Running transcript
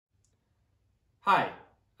Hi,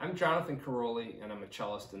 I'm Jonathan Caroli and I'm a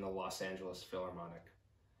cellist in the Los Angeles Philharmonic.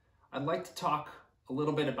 I'd like to talk a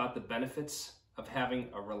little bit about the benefits of having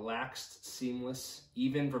a relaxed, seamless,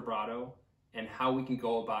 even vibrato and how we can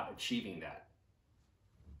go about achieving that.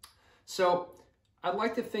 So I'd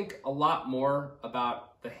like to think a lot more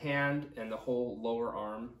about the hand and the whole lower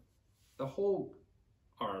arm, the whole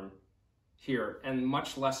arm here, and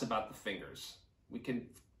much less about the fingers. We can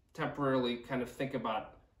temporarily kind of think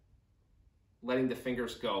about letting the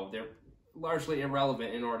fingers go. They're largely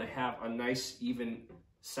irrelevant in order to have a nice even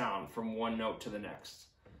sound from one note to the next.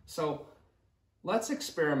 So let's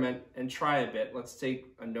experiment and try a bit. Let's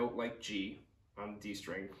take a note like G on the D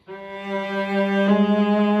string.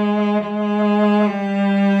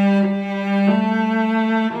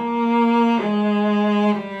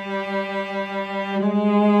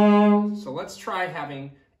 So let's try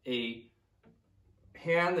having a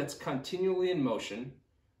hand that's continually in motion,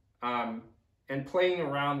 and playing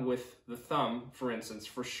around with the thumb, for instance,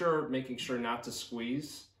 for sure, making sure not to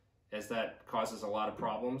squeeze, as that causes a lot of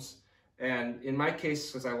problems. And in my case,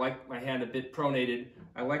 because I like my hand a bit pronated,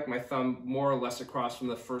 I like my thumb more or less across from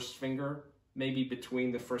the first finger, maybe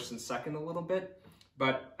between the first and second a little bit.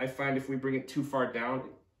 But I find if we bring it too far down, it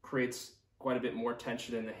creates quite a bit more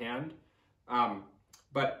tension in the hand.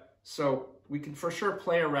 So we can for sure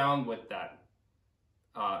play around with that.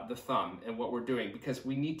 The thumb and what we're doing, because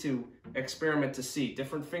we need to experiment to see.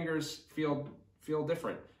 Different fingers feel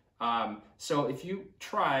different. So if you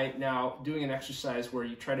try now doing an exercise where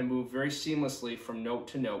you try to move very seamlessly from note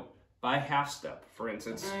to note by half step, for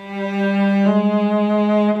instance.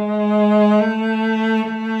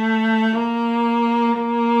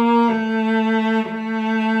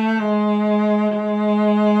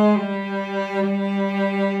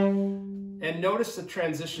 And notice the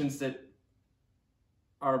transitions that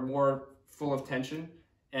are more full of tension,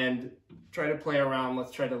 and try to play around.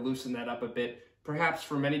 Let's try to loosen that up a bit. Perhaps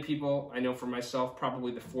for many people, I know for myself,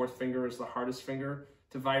 probably the fourth finger is the hardest finger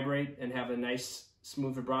to vibrate and have a nice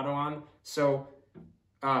smooth vibrato on. So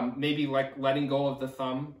maybe like letting go of the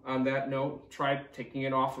thumb on that note, try taking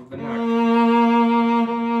it off of the neck.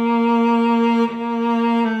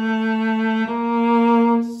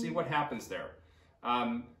 See what happens there.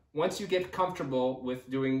 Once you get comfortable with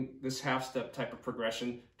doing this half-step type of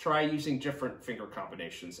progression, try using different finger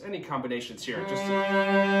combinations. Any combinations here. Just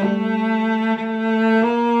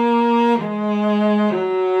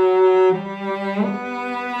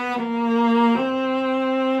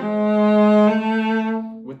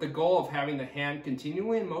with the goal of having the hand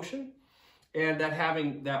continually in motion, and that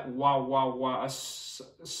having that wah, wah, wah, a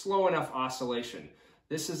slow enough oscillation.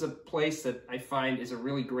 This is a place that I find is a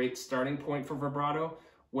really great starting point for vibrato,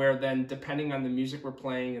 where then, depending on the music we're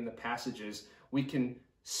playing and the passages, we can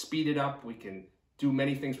speed it up, we can do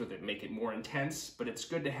many things with it, make it more intense, but it's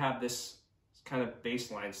good to have this kind of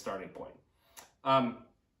baseline starting point.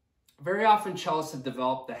 Very often, cellists have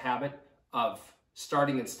developed the habit of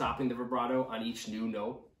starting and stopping the vibrato on each new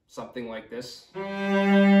note, something like this.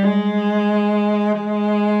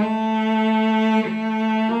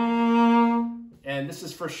 And this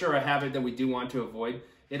is for sure a habit that we do want to avoid.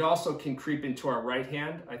 It also can creep into our right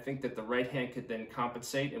hand. I think that the right hand could then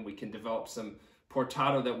compensate and we can develop some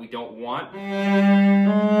portato that we don't want.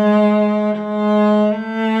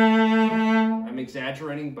 I'm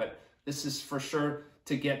exaggerating, but this is for sure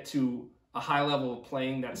to get to a high level of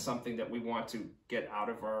playing. That's something that we want to get out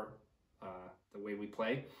of our the way we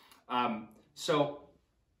play. So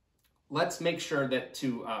let's make sure that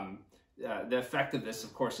the effect of this,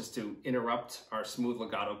 of course, is to interrupt our smooth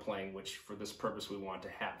legato playing, which for this purpose we want to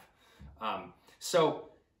have.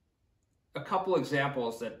 So a couple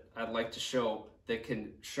examples that I'd like to show that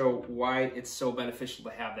can show why it's so beneficial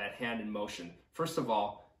to have that hand in motion. First of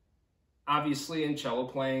all, obviously in cello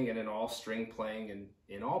playing and in all string playing and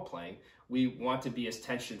in all playing, we want to be as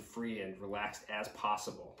tension-free and relaxed as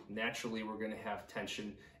possible. Naturally, we're going to have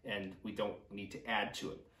tension and we don't need to add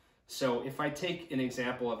to it. So if I take an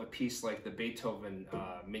example of a piece like the Beethoven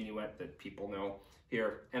Minuet that people know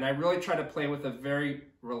here, and I really try to play with a very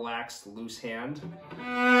relaxed, loose hand.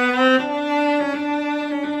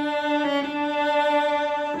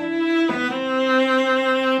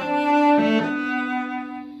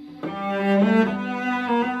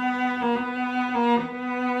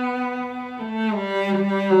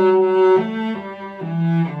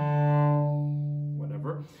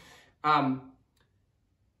 Whatever.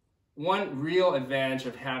 One real advantage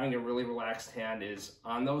of having a really relaxed hand is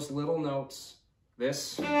on those little notes,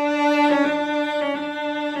 this.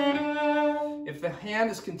 If the hand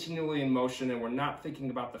is continually in motion and we're not thinking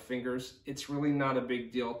about the fingers, it's really not a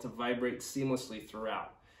big deal to vibrate seamlessly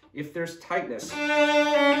throughout. if there's tightness,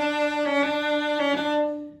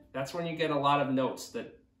 that's when you get a lot of notes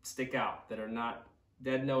that stick out, that are not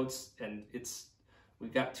dead notes, and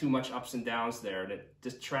we've got too much ups and downs there, and it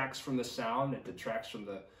detracts from the sound, it detracts from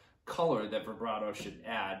the color that vibrato should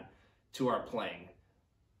add to our playing.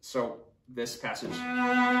 So this passage,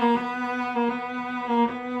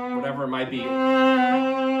 whatever it might be,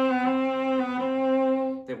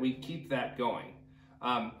 that we keep that going.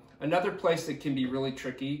 Another place that can be really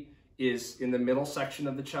tricky is in the middle section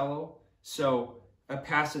of the cello. So a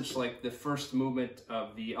passage like the first movement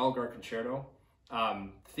of the Elgar Concerto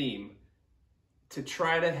theme, to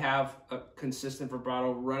try to have a consistent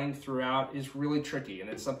vibrato running throughout is really tricky, and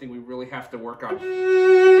it's something we really have to work on.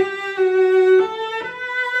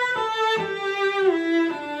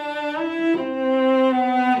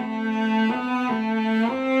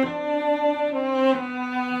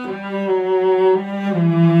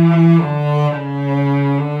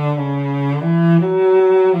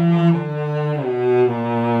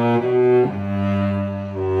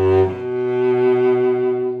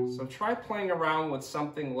 Try playing around with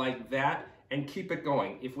something like that and keep it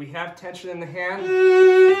going. If we have tension in the hand,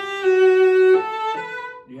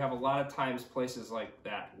 you have a lot of times places like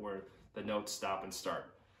that where the notes stop and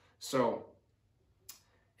start. So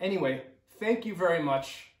anyway, thank you very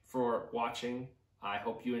much for watching. I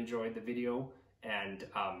hope you enjoyed the video, and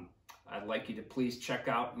I'd like you to please check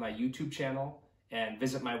out my YouTube channel and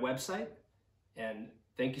visit my website, and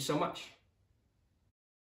thank you so much.